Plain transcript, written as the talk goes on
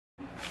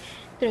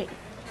3.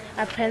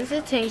 Our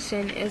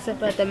presentation is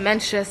about the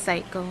menstrual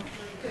cycle.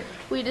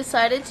 We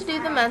decided to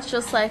do the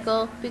menstrual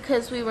cycle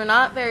because we were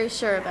not very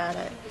sure about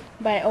it.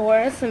 By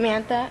Aura,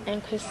 Samantha,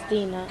 and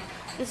Christina.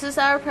 This is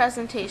our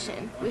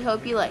presentation. We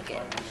hope you like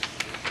it.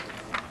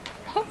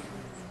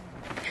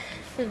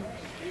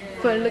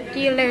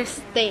 Follicular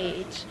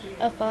stage.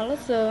 A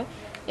follicle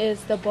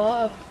is the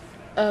ball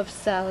of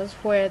cells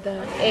where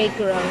the egg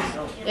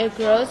grows. It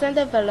grows and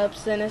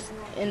develops in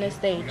a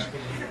stage.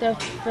 The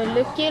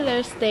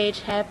follicular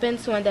stage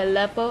happens when the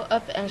level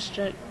of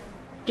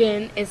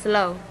estrogen is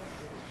low.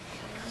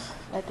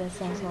 That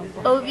sounds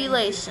like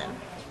Ovulation.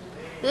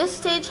 This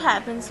stage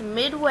happens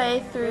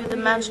midway through the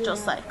menstrual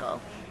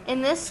cycle.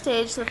 In this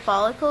stage, the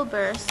follicle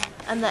bursts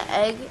and the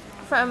egg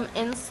from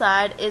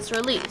inside is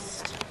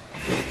released.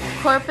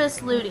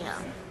 Corpus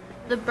luteum.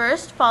 The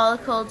burst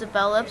follicle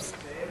develops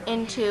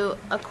into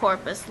a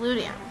corpus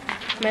luteum.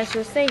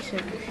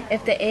 Menstruation.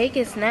 If the egg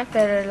is not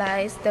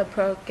fertilized, the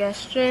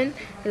progesterone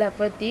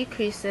level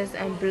decreases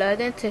and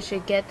blood and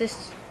tissue get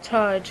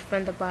discharged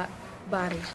from the body.